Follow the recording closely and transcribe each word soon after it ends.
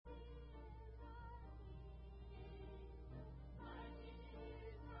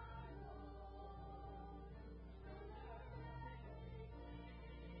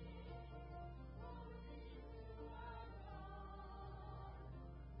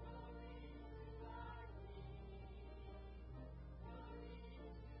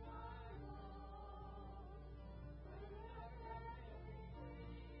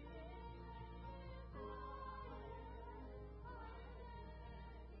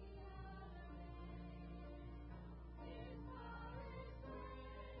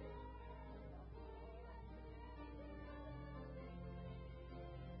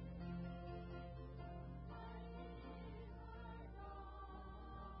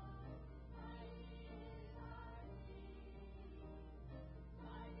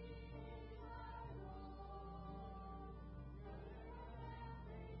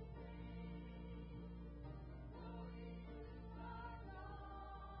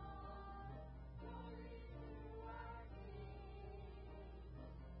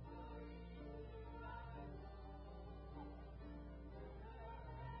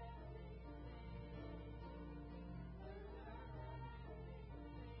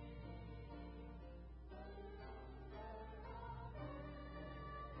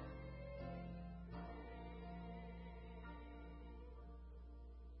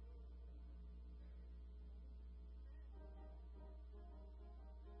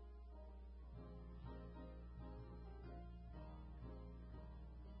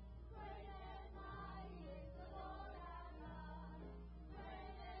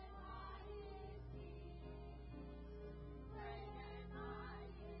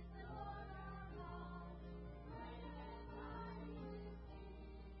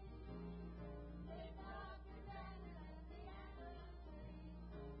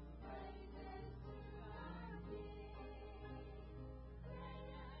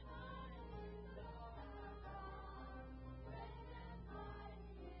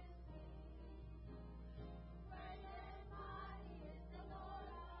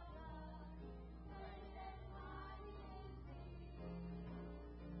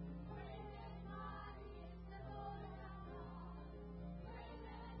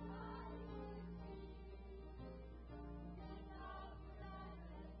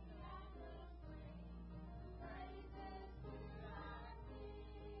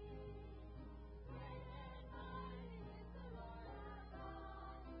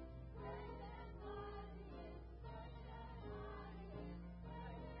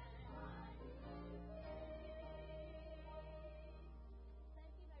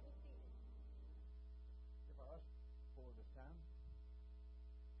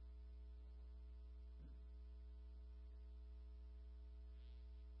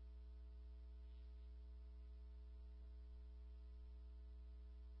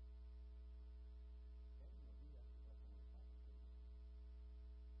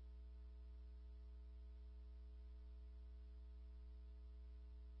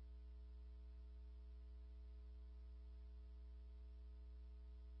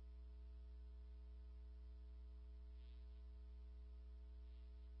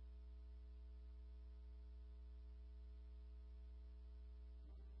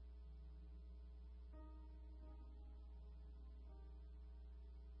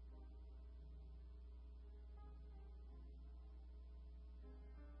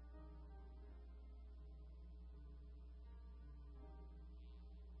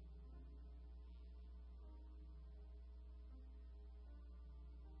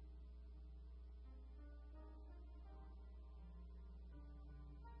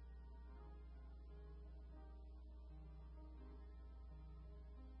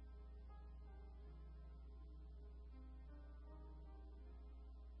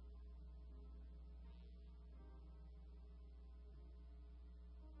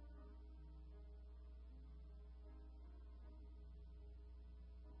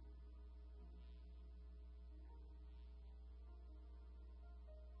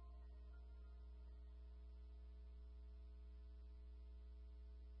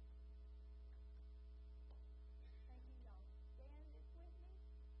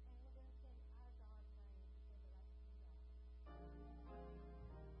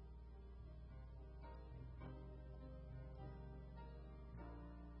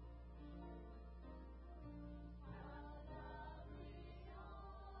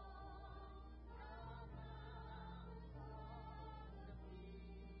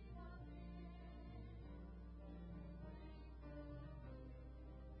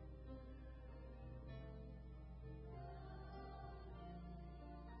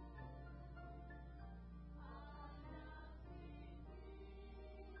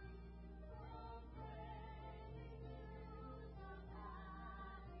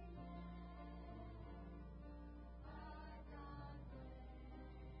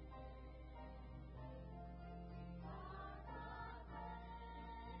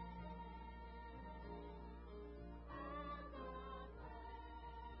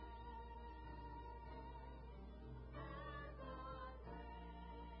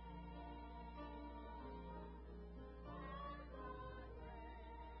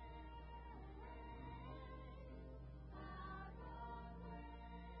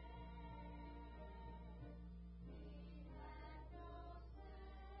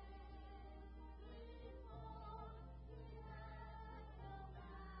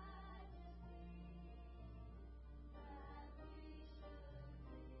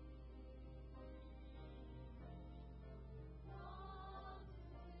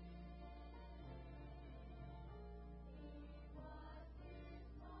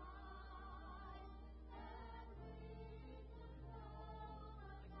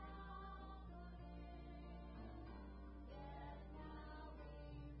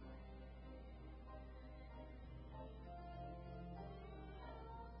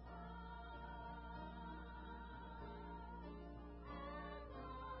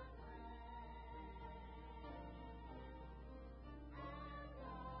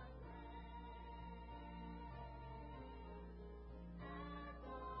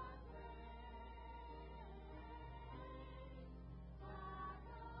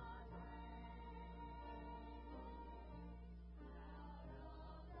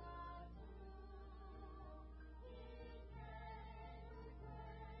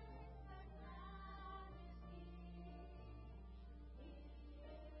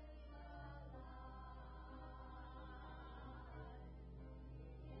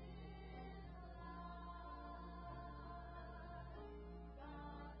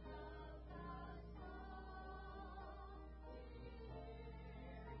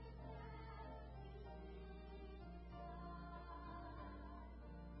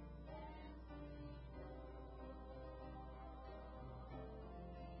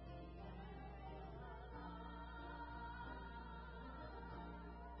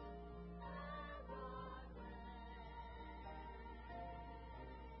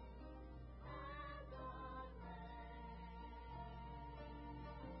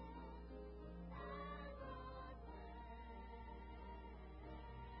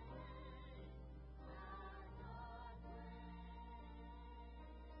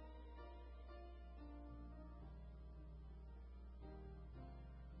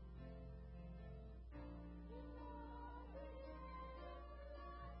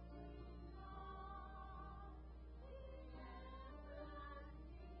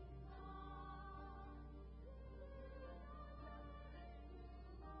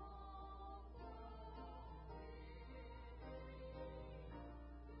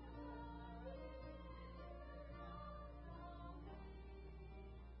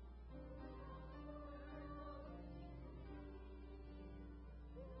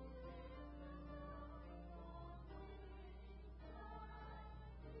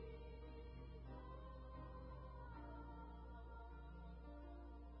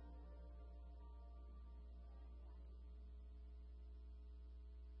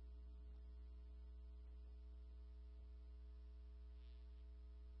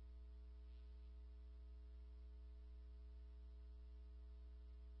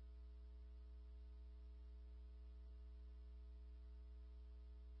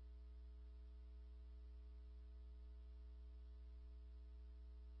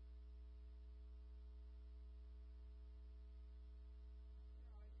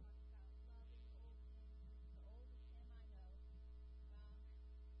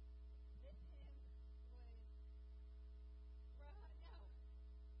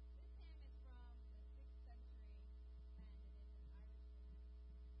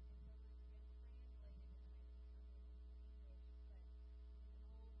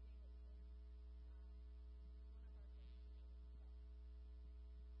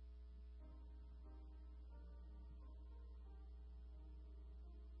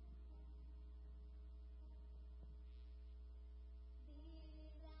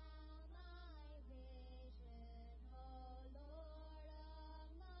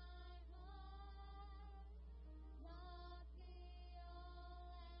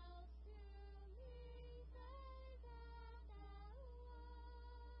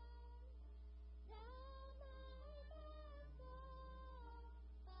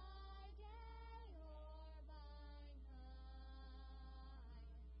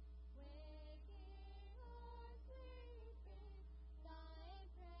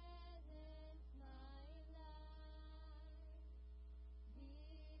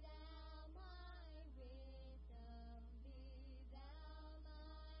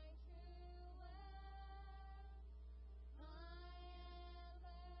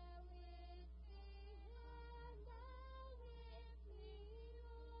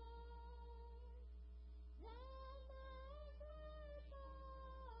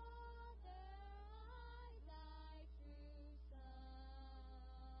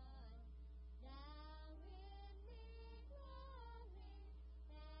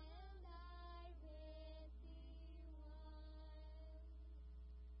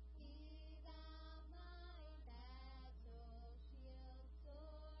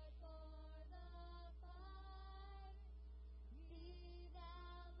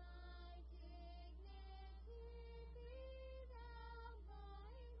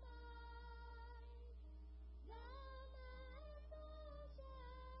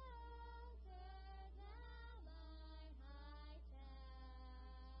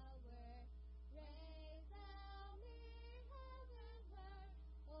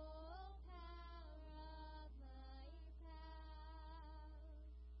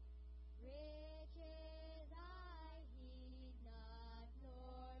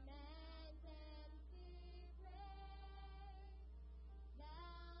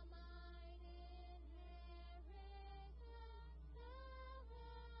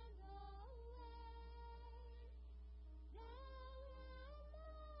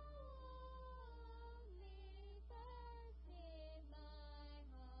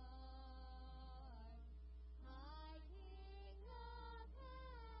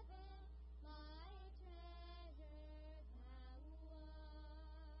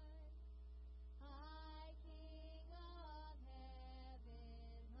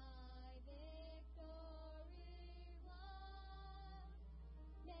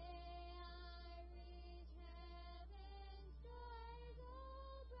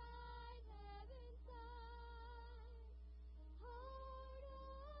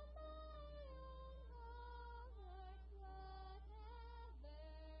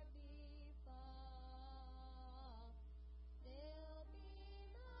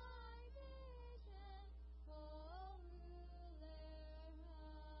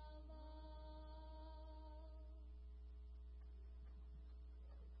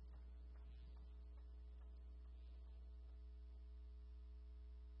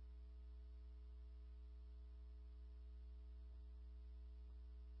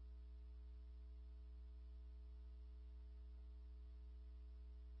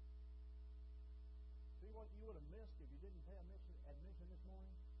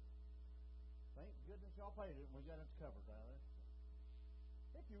Thank goodness y'all paid it and we got it covered, rather.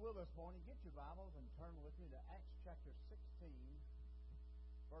 If you will this morning, get your Bibles and turn with me to Acts chapter 16,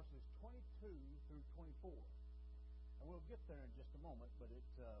 verses 22 through 24. And we'll get there in just a moment, but we'll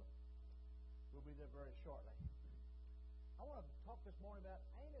be there very shortly. I want to talk this morning about,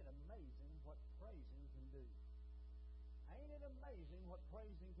 ain't it amazing what praising can do? Ain't it amazing what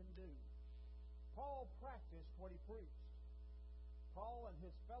praising can do? Paul practiced what he preached. Paul and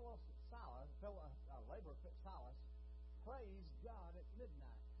his fellow laborer Silas praised God at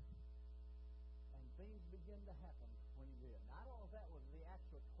midnight. And things began to happen when he did. Now, I don't know if that was the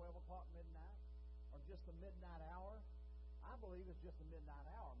actual 12 o'clock midnight or just the midnight hour. I believe it's just the midnight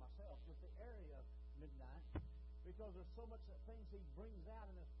hour myself, just the area of midnight, because there's so much things he brings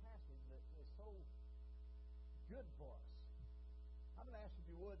out in this passage that is so good for us. I'm going to ask if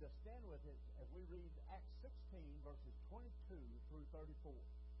you would to stand with it as we read Acts 16, verses 22 through 34.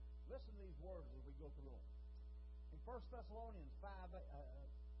 Listen to these words as we go through them. In 1 Thessalonians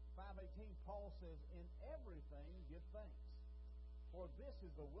 5:18, Paul says, "In everything give thanks, for this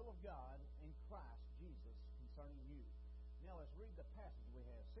is the will of God in Christ Jesus concerning you." Now let's read the passage we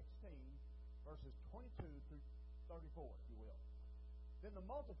have, 16, verses 22 through 34, if you will. "Then the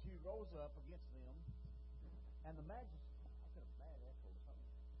multitude rose up against them, and the magistrates..." I got a bad echo or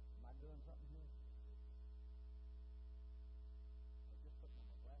something. Am I doing something here? I just put on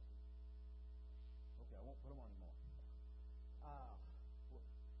my glasses. Okay, I won't put them on anymore.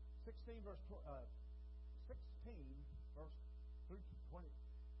 16 verse through 20.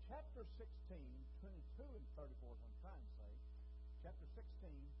 Chapter 16, 22 and 34 is what I'm trying to say. Chapter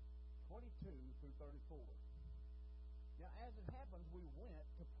 16, 22 through 34. "Now, as it happens, we went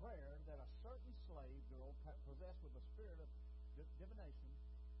to prayer that a certain slave girl possessed with the spirit of divination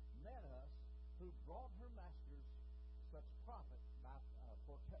met us, who brought her masters such profit by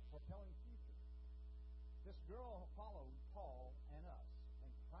foretelling future. This girl followed Paul and us,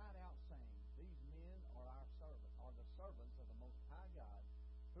 and cried out, saying, 'These men are the servants of the Most High God,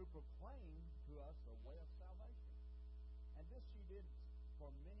 who proclaim to us the way of salvation.' And this she did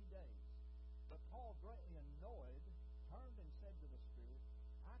for many days. But Paul, greatly annoyed, turned and said to the spirit,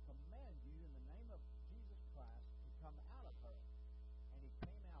 'I command you in the name of Jesus Christ to come out of her.' And he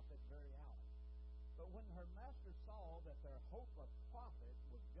came out that very hour. But when her masters saw that their hope of profit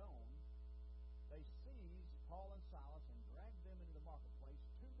was gone, they seized Paul and Silas and dragged them into the marketplace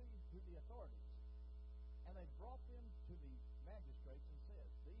to the authorities. And they brought them to the magistrates and said,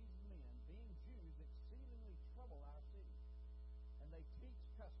 'These men, being Jews, exceedingly trouble our city, and they teach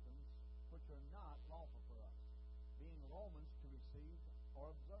customs which are not lawful for us, being Romans, to receive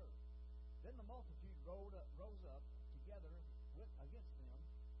or observe.' Then the multitude rose up together against them,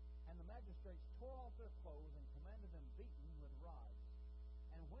 and the magistrates tore off their clothes and commanded them beaten with rods.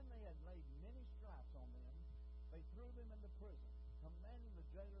 And when they had laid many stripes on them, they threw them into prison, commanding the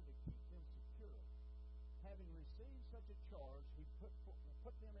jailer to keep them secure. Having received such a charge, he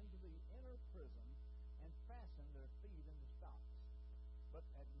put them into the inner prison and fastened their feet into stocks. But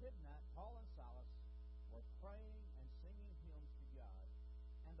at midnight, Paul and Silas were praying and singing hymns to God,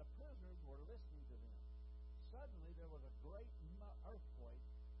 and the prisoners were listening to them. Suddenly there was a great earthquake,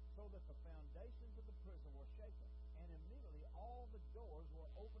 so that the foundations of the prison were shaken. And immediately all the doors were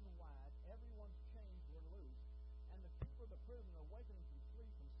opened wide, everyone's chains were loose. And the keeper of the prison, awakening from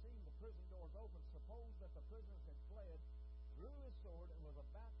sleep and seeing the prison doors open, supposed that the prisoners had fled, drew his sword and was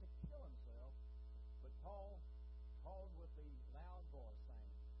about to kill himself. But Paul called with a loud voice,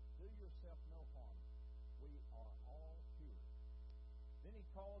 saying, 'Do yourself no harm. We are all cured.' Then he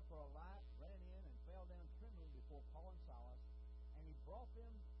called for a light, ran in, and fell down trembling before Paul and Silas. And he brought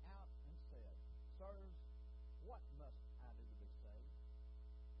them out and said, 'Sirs, what must I do to be saved?'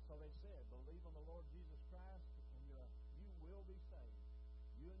 So they said, 'Believe on the Lord Jesus Christ, and you will be saved,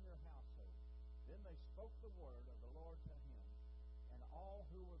 you and your household.' Then they spoke the word of the Lord to him and all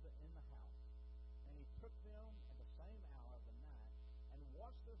who were in the house. And he took them at the same hour of the night and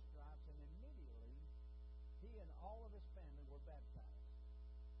washed their stripes, and immediately he and all of his family were baptized.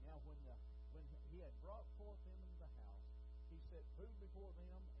 Now when he had brought forth them into the house, he set food before them,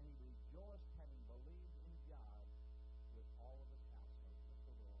 and he rejoiced, having believed in God with all of his household." Let's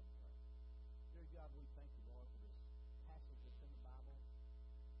go to the Lord and pray. Dear God, we thank you, Lord, for this passage that's in the Bible.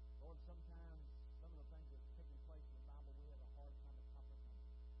 Lord, sometimes some of the things that's taking place in the Bible we have a hard time to comprehend.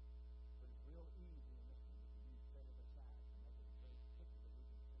 But it's real easy in this one because you set it aside to make it a very picture that we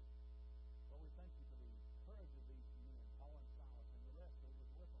can see. Lord, we thank you for the courage of these men, Paul and Silas, and the rest that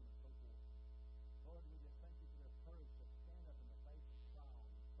was with them and so forth. Lord, we just thank you for their courage to stand up in the face of trials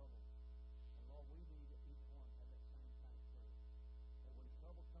and trouble. And Lord, we need each one to have that same kind of courage. That when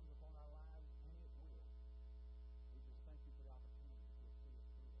trouble comes upon our lives, and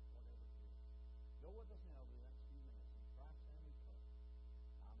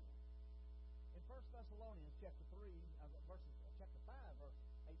chapter 5, verse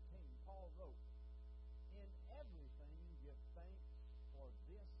 18, Paul wrote, "In everything give thanks, for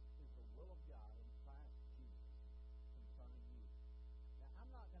this is the will of God in Christ Jesus concerning you." Now, I'm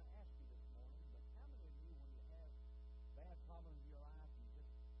not going to ask you this morning, but how many of you, when you have bad problems in your life, and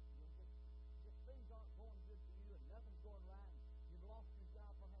just things aren't going good for you, and nothing's going right, and you've lost your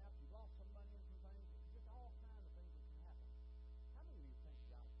job perhaps, you've lost some money and some things, just all kinds of things that can happen. How many of you thank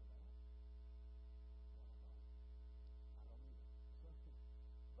God for that? Well, I don't either.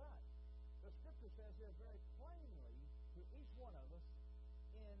 But the Scripture says here very plainly to each one of us,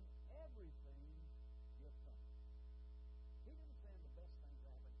 in everything give thanks. He didn't say the best things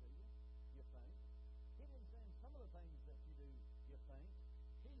that happen to you, give thanks. He didn't say some of the things that you do, give thanks.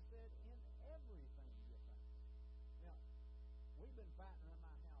 He said, in everything give thanks. Now, we've been fighting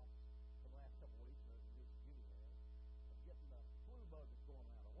around my house for the last couple of weeks, or at least Judy has, of getting the flu bug that's going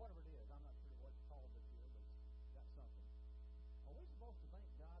around, or whatever it is. I'm not sure what it's called this year, but it's got something. Are we supposed to thank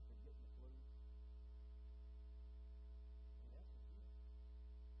God for getting the flu? Yes, we should.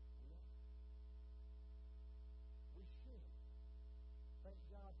 We should. Thank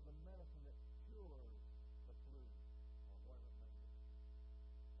God for the medicine that cures the flu, or whatever it may be.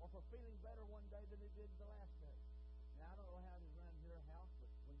 Or for feeling better one day than it did the last day. Now, I don't know how it is around your house, but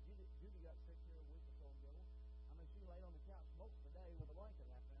when Judy got sick here a week or so ago, I mean, she laid on the couch most of the day with a blanket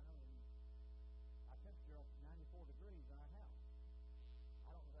wrapped around her, and our temperature was 94 degrees in our house.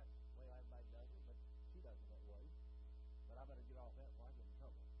 I don't know if that's the way everybody does it, but she does it that way. But I better get off that before I get in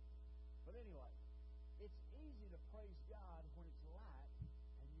trouble. But anyway, it's easy to praise God when it's light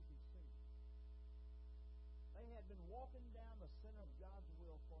and you can see. They had been walking down the center of God's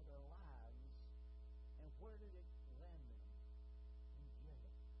will for their lives, and where did it land them? In jail.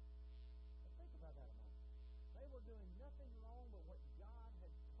 Now think about that a moment. They were doing nothing wrong but what God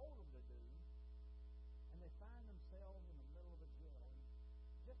had told them to do, and they find themselves in the middle of a jail. And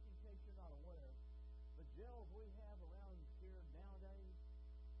just in case you're not aware, the jails we have around here nowadays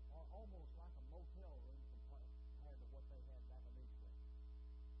are almost like a motel room compared to what they had back in these days.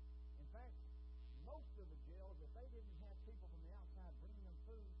 In fact, most of the jails, if they didn't have people from the outside bringing them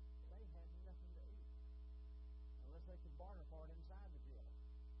food, they had nothing to eat unless they could barter for it inside the jail.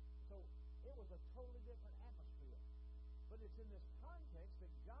 So it was a totally different atmosphere. But it's in this context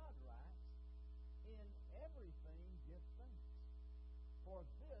that God writes, in everything give thanks. For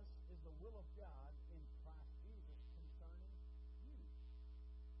this is the will of God in Christ Jesus concerning you.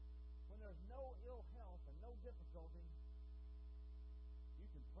 When there's no ill health and no difficulty, you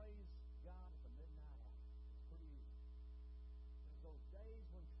can praise God at the midnight hour. It's pretty easy. There's those days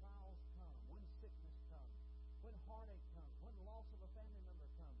when trials come, when sickness comes, when heartache comes, when loss of a family member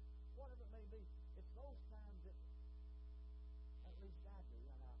comes, whatever it may be. It's those times that, at least I do,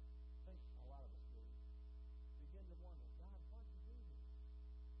 and I think a lot of us do, begin to wonder, God, why did you do this?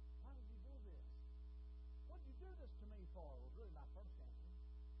 Why did you do this? What did you do this to me for? Was really my first answer.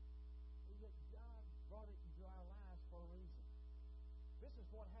 Is that God brought it into our lives for a reason. This is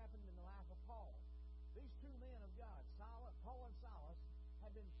what happened in the life of Paul. These two men of God, Paul and Silas,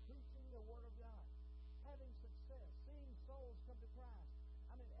 had been preaching the Word of God, having success, seeing souls come to Christ.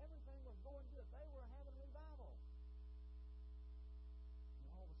 I mean, everything was going good. They were having revival. And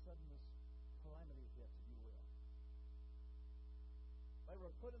all of a sudden, this calamity hits, if you will. They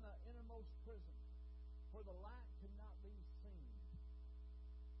were put in the innermost prison where the light could not be seen.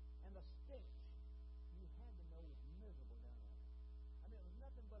 And the stench, you had to know, was miserable down there. I mean, it was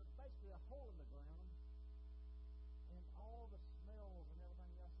nothing but basically a hole in the ground, and all the smells and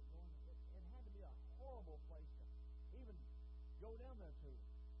everything else that going. It had to be a horrible place to even go down there to.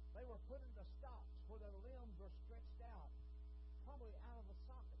 They were put into stocks where their limbs were stretched out, probably out of the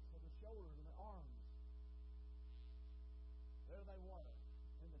sockets of the shoulders and the arms. There they were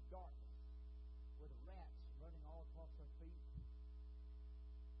in the darkness with rats running all across their feet.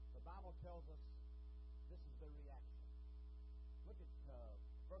 The Bible tells us this is their reaction. Look at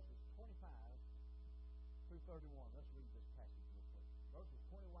verses 25 through 31. Let's read this passage real quick. Verses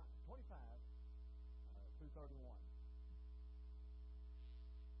 25 through 31.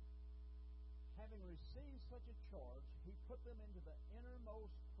 Having received such a charge, he put them into the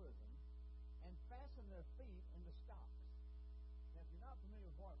innermost prison and fastened their feet into stocks. Now, if you're not familiar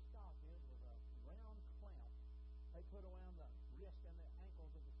with what a stock is, it was a round clamp they put around the wrist and the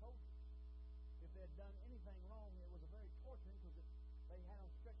ankles of the soldiers. If they had done anything wrong, it was a very torturing because they had them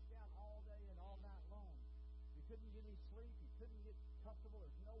stretched out all day and all night long. You couldn't get any sleep. You couldn't get comfortable.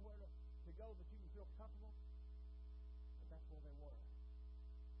 There's nowhere to go that you can feel comfortable. But that's where they were.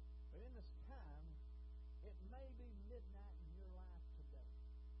 But in this time, it may be midnight in your life today.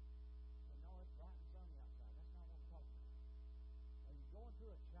 So no, it's bright and sunny outside. That's not what we're talking about.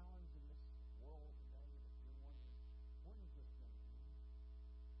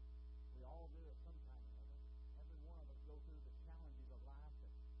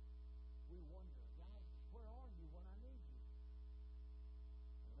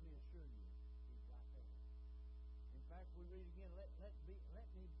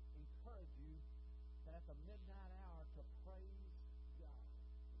 at the midnight hour to praise God,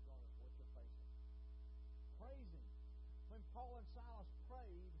 regardless of what you're facing. Praise Him. When Paul and Silas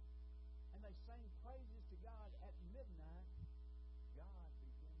prayed and they sang praises to God at midnight, God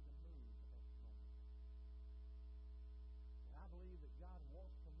began to move at that moment. And I believe that God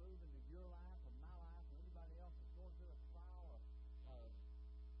wants to move into your life or my life or anybody else that's going through a trial or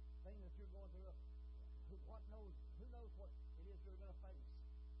thing that you're going through. Who knows what it is you're going to face.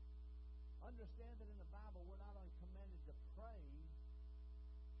 Understand that in the Bible we're not only commanded to pray,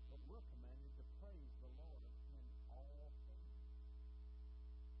 but we're commanded to praise the Lord in all things.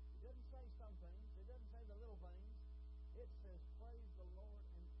 It doesn't say some things. It doesn't say the little things. It says praise the Lord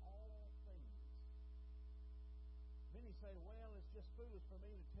in all things. Many say, well, it's just foolish for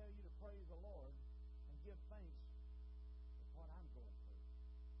me to tell you to praise the Lord and give thanks for what I'm going through.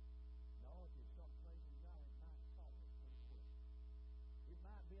 No, if you start praising God, it might solve it pretty quick. It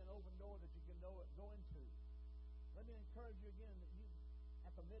might be an open door that you can go into. Let me encourage you again that you,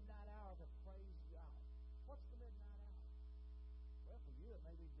 at the midnight hour, to praise God. What's the midnight hour? Well, for you it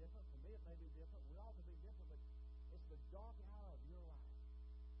may be different. For me it may be different. We all can be different, but it's the dark hour of your life.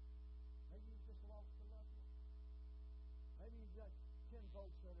 Maybe you've just lost a loved one. Maybe you've got 10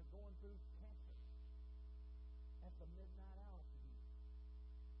 folks that are going through cancer. That's the midnight hour for you.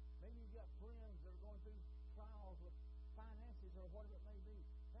 Maybe you've got friends that are going through trials with finances or whatever it may be.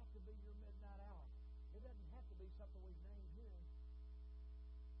 That could be your midnight hour. It doesn't have to be something we've named here.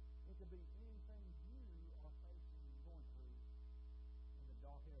 It could be anything you are facing and going through in the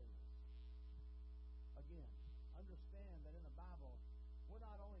dark areas. Again, understand that in the Bible, we're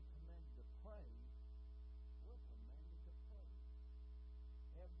not only commanded to pray, we're commanded to pray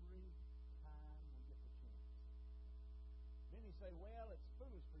every time we get the chance. Many say, well, it's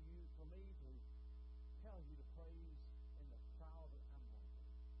foolish for me to tell you to praise in the trial that I'm going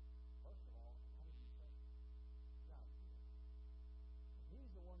through. First of all, how did you say? God did. And He's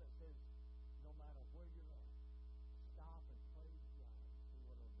the one that says, no matter where you're at, stop and praise God and see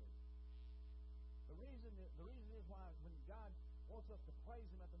what He'll do. The reason is why when God wants us to praise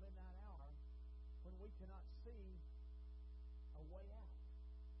Him at the midnight hour, when we cannot see a way out.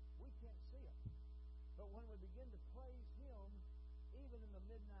 We can't see it. But when we begin to praise Him, even in the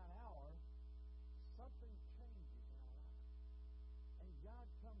midnight hour, something changes in our life. And God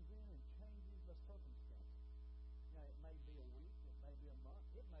comes in and changes the circumstances. Now, it may be a week, it may be a month,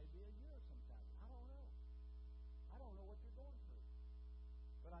 it may be a year sometimes. I don't know. I don't know what you're going through.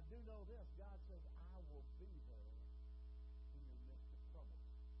 But I do know this. God says, I will be there in your midst of troubles.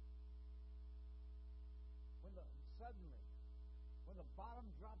 When the bottom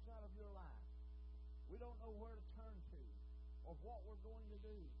drops out of your life, we don't know where to turn to or what we're going to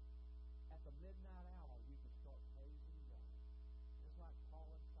do. At the midnight hour, you can start praising God. Just like Paul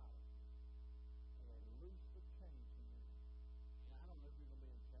and Silas. And they loose the chains from them. Now, I don't know if you're going to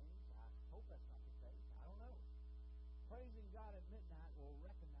be in chains. I hope that's not the case. I don't know. Praising God at midnight will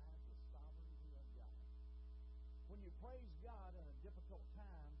recognize the sovereignty of God. When you praise God in a difficult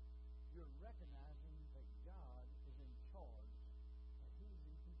time, you're recognizing that God is in charge and He's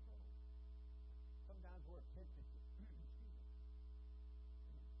in control. Sometimes we're tempted to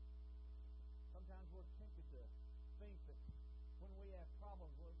Sometimes we're tempted to think that when we have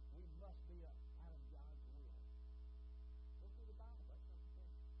problems, we must be out of God's will. Go through the Bible. That's not the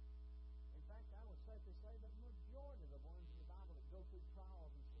case. In fact, I would safely say that the majority of the ones in the Bible that go through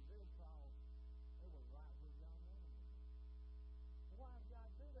trials and severe trials, they were right where God wanted them to be. Why does God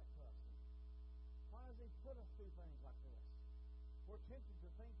do that to us? Why does He put us through things like this? We're tempted to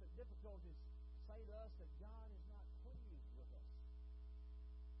think that difficulties say to us that God is not pleased with us.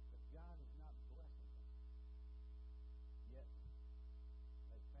 That God is not blessing us. Yet,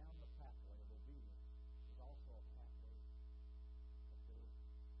 they found the pathway of obedience is also a pathway of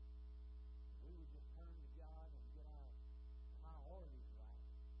deliverance. If we would just turn to God and get our priorities right,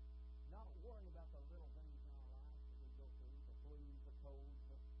 not worry about the little things in our lives that we go through, the flus, the colds,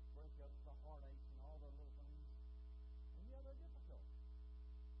 the breakups, the heartaches, and all the little things. And yeah, they're difficult.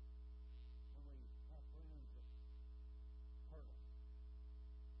 When we have friends that hurt us.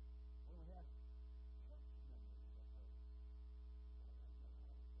 When we have church members that hurt us. Well, that never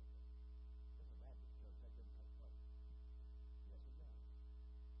happens, does it? This is a Baptist church. That doesn't take place. Yes, it does.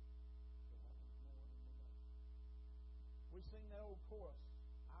 It happens more than we know. We sing that old chorus,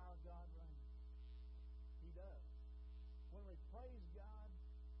 Our God reigns. He does. When we praise God,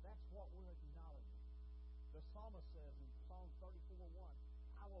 that's what we're acknowledging. The psalmist says in Psalm 34:1,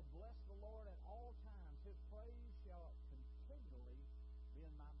 I will bless the Lord at all times. His praise shall continually be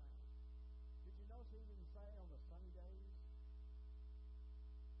in my mouth. Did you notice He didn't say on the sunny days?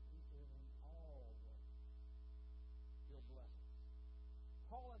 He said in all ways.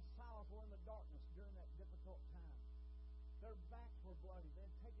 during that difficult time. Their backs were bloody. They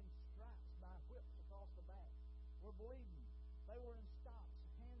had taken stripes by whips across the back. Were bleeding. They were in stocks,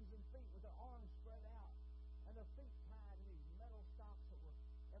 hands and feet, with their arms spread out, and their feet tied in these metal stocks that were,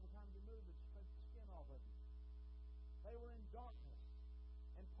 every time you moved, it scraped the skin off of you. They were in darkness.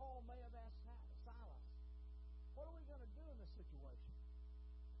 And Paul may have asked Silas, what are we going to do in this situation?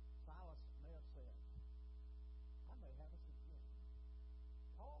 Silas may have said, I may have a suggestion.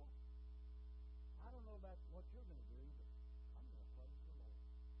 Paul, I don't know about what you're going to do, but I'm going to praise the Lord.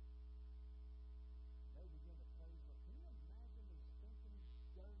 They begin to praise the Lord. Can you imagine these stinking,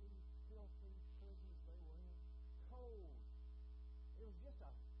 dirty, filthy prisons they were in? Cold. It was just a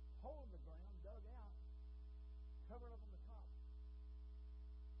hole in the ground, dug out, covered up on the top.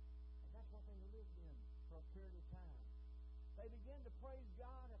 And that's what they lived in for a period of time. They began to praise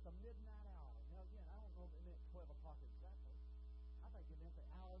God at the midnight hour. Now, again, I don't know if it meant 12 o'clock exactly. I think it meant the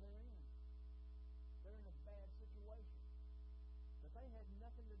hour they're in. They're in a bad situation. But they had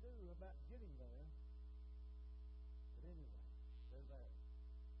nothing to do about getting there. But anyway, they're there.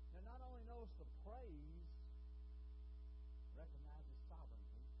 Now, not only knows the praise recognizes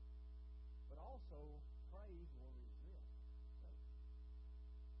sovereignty, but also praise will resist Satan.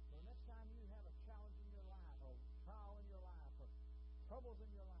 So the next time you have a challenge in your life, or trial in your life, or troubles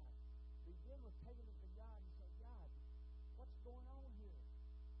in your life, begin with taking it to God and say, God, what's going on here?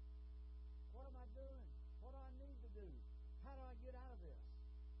 What am I doing? What do I need to do? How do I get out of this?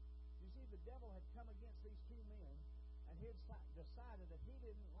 You see, the devil had come against these two men, and he had decided that he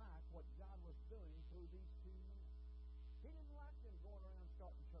didn't like what God was doing through these two men. He didn't like them going around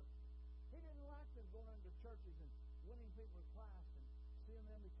starting churches. He didn't like them going into churches and winning people to Christ and seeing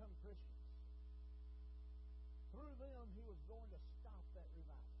them become Christians. Through them, he was going to stop that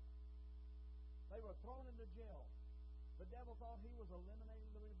revival. They were thrown into jail. The devil thought he was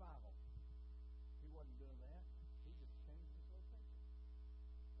eliminating the revival. He wasn't doing that. He just changed his location.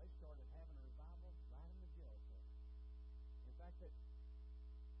 They started having a revival right in the jail cell. In fact, that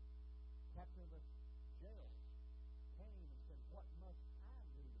captain of the jail came and said, what must I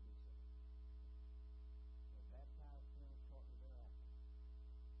do to be saved? They baptized him shortly thereafter.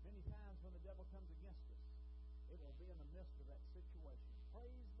 Many times when the devil comes against us, it will be in the midst of that situation.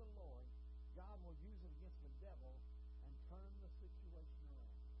 Praise the Lord. God will use it against the devil and turn the situation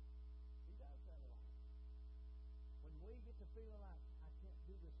around. He does that a lot. When we get to feeling like, I can't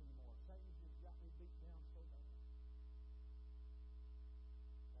do this anymore, Satan's just got me beat down so bad,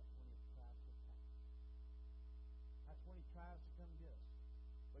 that's when he tries to attack. That's when he tries to come get us.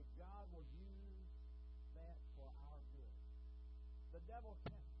 But God will use that for our good. The devil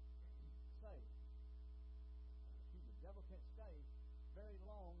can't stay. The devil can't stay very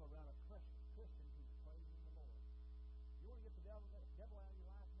long around a Christian who's praising the Lord. You want to get the devil out of your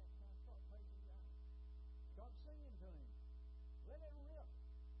life next time? Start praising God. Start singing to him. Let it rip.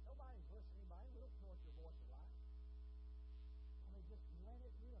 Nobody's listening by him. We don't know what your voice is like. I mean, just let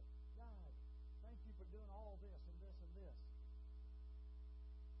it rip. God, thank you for doing all this and this and this.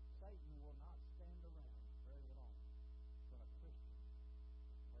 Satan will not stand around very long when a Christian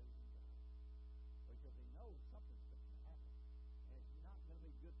is praising God. Because he knows something's going to happen. And it's not going to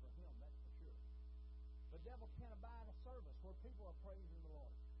be good for him, that's for sure. The devil can't abide a service where people are praising the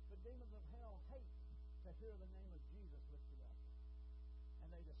Lord. The demons of hell hate to hear the name of Jesus lifted up. And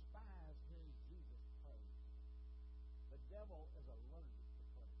they despise hearing Jesus praised. The devil is allergic to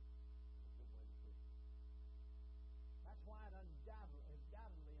praise. It's a good way to put it. That's why it's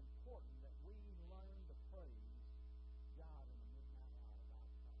undoubtedly important that we learn to praise God in the midnight hour of our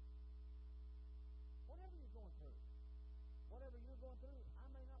time. Whatever you're going through, I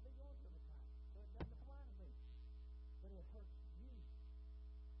may not be going through the time, so it doesn't apply to me. But it hurts you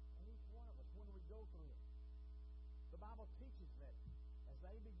and each one of us when we go through it. The Bible teaches that as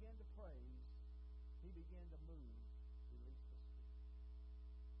they began to praise, he began to move, release the Spirit.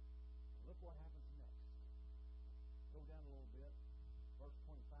 And look what happens next. Go down a little bit, verse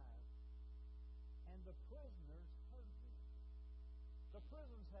 25. And the prisoners heard them. The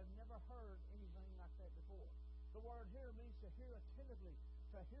prisoners have never heard anything like that before. The word here means to hear attentively,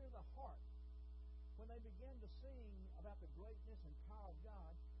 to hear the heart. When they began to sing about the greatness and power of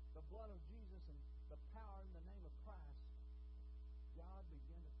God, the blood of Jesus and the power in the name of Christ, God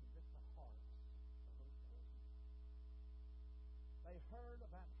began to convict the hearts of those prisoners. They heard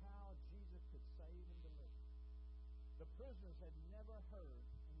about how Jesus could save and deliver. The prisoners had never heard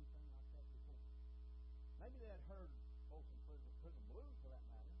anything like that before. Maybe they had heard Folsom Prison Blues, for that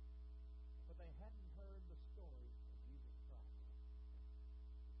matter, but they hadn't heard the story of Jesus Christ.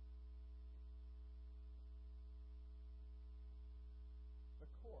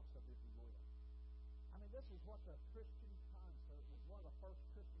 The chorus of it, if you will. this is what the Christian concert was, one of the first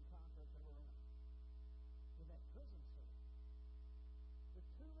Christian concerts ever in. In that prison cell. The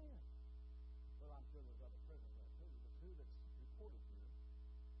two men. Well, I'm sure there's other prisoners there too. The two that's reported here.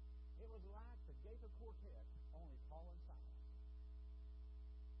 It was like the Gaither Quartet, only Paul and Silas.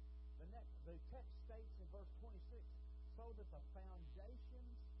 The text states in verse 26, so that the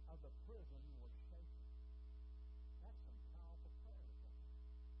foundations of the prison were shaken. That's some powerful prayer.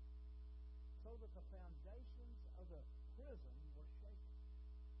 So that the foundations of the prison were shaken.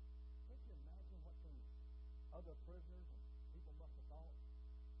 Can't you imagine what those other prisoners and people must have thought?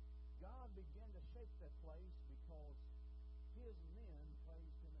 God began to shake that place because his men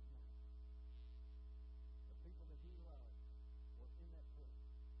praised him at night. The people that he loved were in that prison.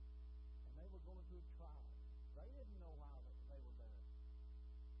 And they were going through trials. They didn't know why that they were there.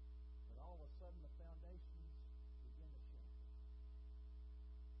 But all of a sudden the foundations began to shake.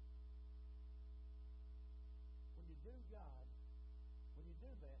 When you do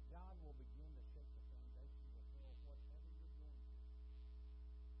that, God will begin to shake the foundations of hell, whatever you're going through.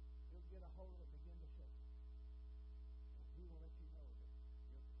 He'll get a hold of it, begin to shake it. And he will let you know that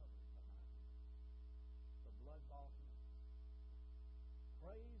you're covered behind him. The blood bought him.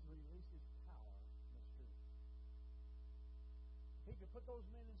 Praise releases power in the Spirit. He could put those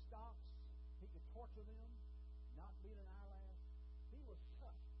men in stocks. He could torture them, not beat an eyelash. He was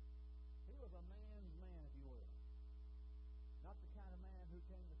tough. He was a man's man, if you will. Not the kind of man who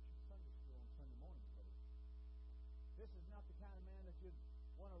came to Sunday school on Sunday morning service. This is not the kind of man that you'd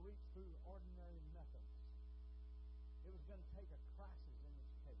want to reach through ordinary methods. It was going to take a crisis in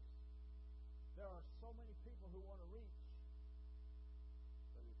this case. There are so many people who want to reach,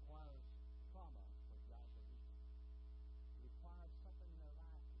 but it requires trauma for God to reach them. It requires something in their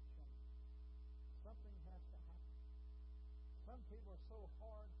life to change. Something has to happen. Some people are so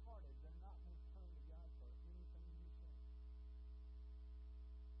hard-hearted, they're not going to turn to God for anything you say.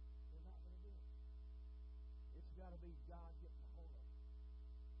 They're not going to do it. It's got to be God getting a hold of it.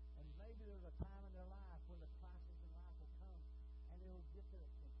 And maybe there's a time in their life when the crisis in life will come, and it'll get their